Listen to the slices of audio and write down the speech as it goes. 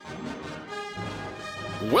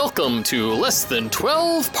Welcome to Less Than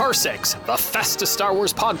 12 Parsecs, the fastest Star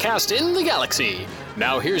Wars podcast in the galaxy.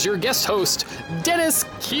 Now here's your guest host, Dennis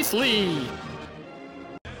Keithley.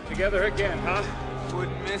 Together again, huh?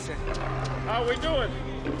 Wouldn't miss it. How we doing?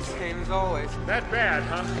 Same as always. That bad,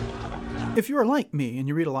 huh? If you are like me and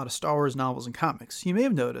you read a lot of Star Wars novels and comics, you may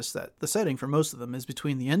have noticed that the setting for most of them is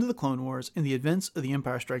between the end of the Clone Wars and the events of The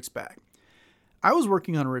Empire Strikes Back. I was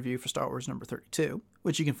working on a review for Star Wars number 32,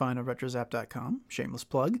 which you can find on retrozap.com, shameless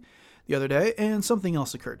plug, the other day, and something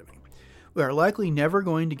else occurred to me. We are likely never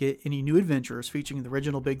going to get any new adventures featuring the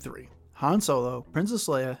original Big Three, Han Solo, Princess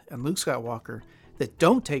Leia, and Luke Skywalker, that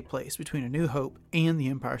don't take place between A New Hope and The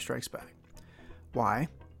Empire Strikes Back. Why?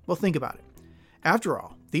 Well, think about it. After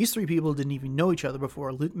all, these three people didn't even know each other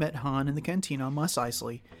before Luke met Han in the cantina on Mos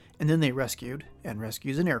Eisley, and then they rescued, and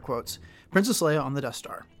rescues in air quotes, Princess Leia on the Death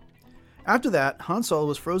Star. After that, Han Solo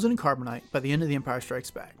was frozen in carbonite by the end of The Empire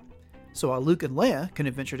Strikes Back. So while Luke and Leia can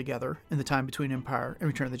adventure together in the time between Empire and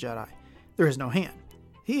Return of the Jedi, there is no Han.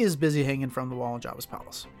 He is busy hanging from the wall in Jabba's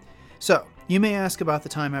palace. So, you may ask about the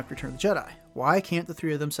time after Return of the Jedi. Why can't the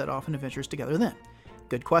three of them set off on adventures together then?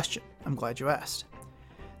 Good question. I'm glad you asked.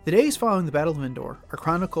 The days following the Battle of Endor are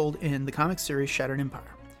chronicled in the comic series Shattered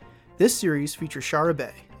Empire. This series features Shara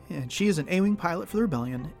Bey, and she is an A-Wing pilot for the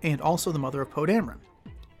Rebellion and also the mother of Poe Dameron.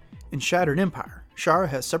 In Shattered Empire, Shara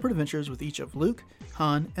has separate adventures with each of Luke,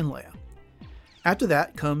 Han, and Leia. After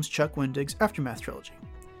that comes Chuck Wendig's Aftermath trilogy.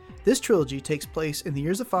 This trilogy takes place in the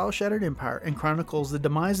years that follow Shattered Empire and chronicles the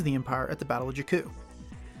demise of the Empire at the Battle of Jakku.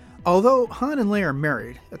 Although Han and Leia are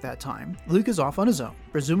married at that time, Luke is off on his own,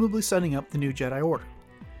 presumably setting up the new Jedi Order.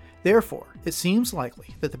 Therefore, it seems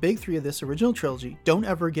likely that the big three of this original trilogy don't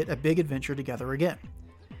ever get a big adventure together again.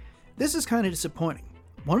 This is kind of disappointing.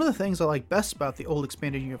 One of the things I like best about the old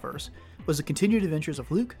expanded universe was the continued adventures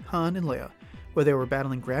of Luke, Han, and Leia, where they were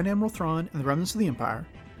battling Grand Admiral Thrawn and the remnants of the Empire,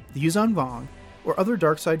 the Yuuzhan Vong, or other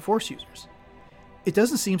dark side Force users. It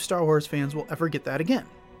doesn't seem Star Wars fans will ever get that again.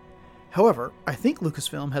 However, I think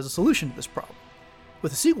Lucasfilm has a solution to this problem.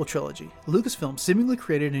 With the sequel trilogy, Lucasfilm seemingly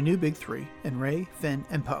created a new big three in Rey, Finn,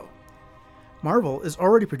 and Poe. Marvel is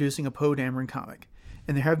already producing a Poe Dameron comic,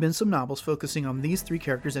 and there have been some novels focusing on these three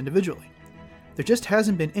characters individually. There just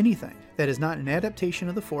hasn't been anything that is not an adaptation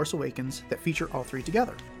of The Force Awakens that feature all three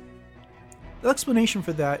together. The explanation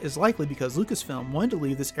for that is likely because Lucasfilm wanted to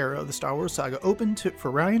leave this era of the Star Wars saga open for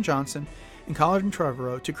Rian Johnson and Colin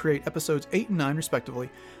Trevorrow to create episodes 8 and 9 respectively,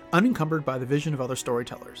 unencumbered by the vision of other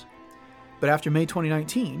storytellers. But after May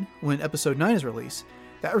 2019, when episode 9 is released,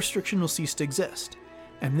 that restriction will cease to exist,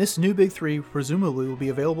 and this new big three presumably will be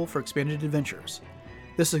available for expanded adventures.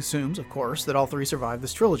 This assumes, of course, that all three survive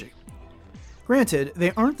this trilogy. Granted,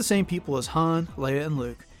 they aren't the same people as Han, Leia, and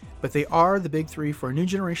Luke, but they are the big three for a new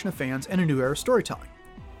generation of fans and a new era of storytelling.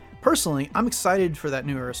 Personally, I'm excited for that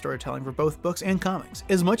new era of storytelling for both books and comics.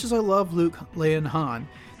 As much as I love Luke, Leia, and Han,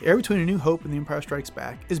 the era between A New Hope and The Empire Strikes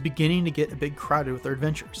Back is beginning to get a bit crowded with their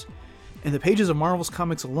adventures. In the pages of Marvel's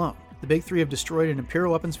comics alone, the big three have destroyed an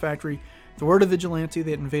Imperial weapons factory, thwarted a vigilante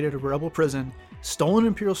that invaded a rebel prison, stolen an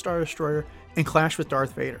Imperial Star Destroyer, and clashed with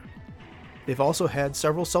Darth Vader. They've also had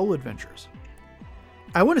several solo adventures.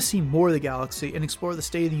 I want to see more of the galaxy and explore the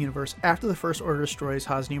state of the universe after the First Order destroys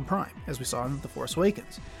Hosnian Prime, as we saw in The Force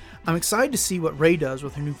Awakens. I'm excited to see what Rey does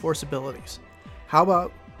with her new Force abilities. How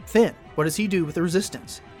about Finn? What does he do with the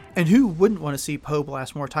Resistance? And who wouldn't want to see Poe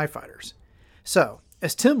blast more TIE fighters? So,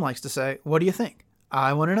 as Tim likes to say, what do you think?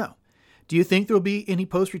 I want to know. Do you think there will be any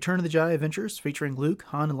post-Return of the Jedi adventures featuring Luke,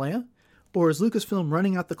 Han, and Leia? Or is Lucasfilm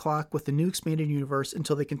running out the clock with the new expanded universe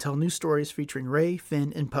until they can tell new stories featuring Rey,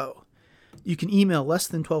 Finn, and Poe? You can email Less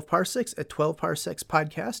Than 12 Parsecs at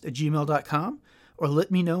 12parsecspodcast@gmail.com or let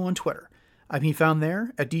me know on Twitter. I can be found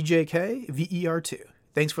there at DJKVER2.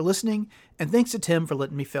 Thanks for listening, and thanks to Tim for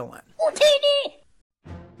letting me fill in.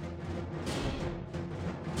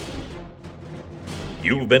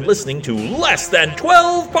 You've been listening to Less Than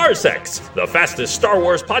 12 Parsecs, the fastest Star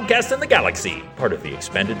Wars podcast in the galaxy, part of the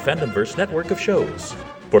expanded Fandomverse network of shows.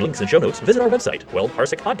 For links and show notes, visit our website,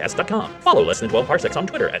 12parsecpodcast.com. Follow Less Than 12 Parsecs on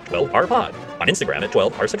Twitter at 12parpod, on Instagram at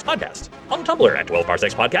 12parsecspodcast, on Tumblr at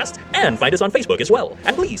 12parsecspodcast, and find us on Facebook as well.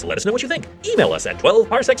 And please let us know what you think. Email us at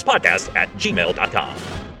 12parsecspodcast@gmail.com.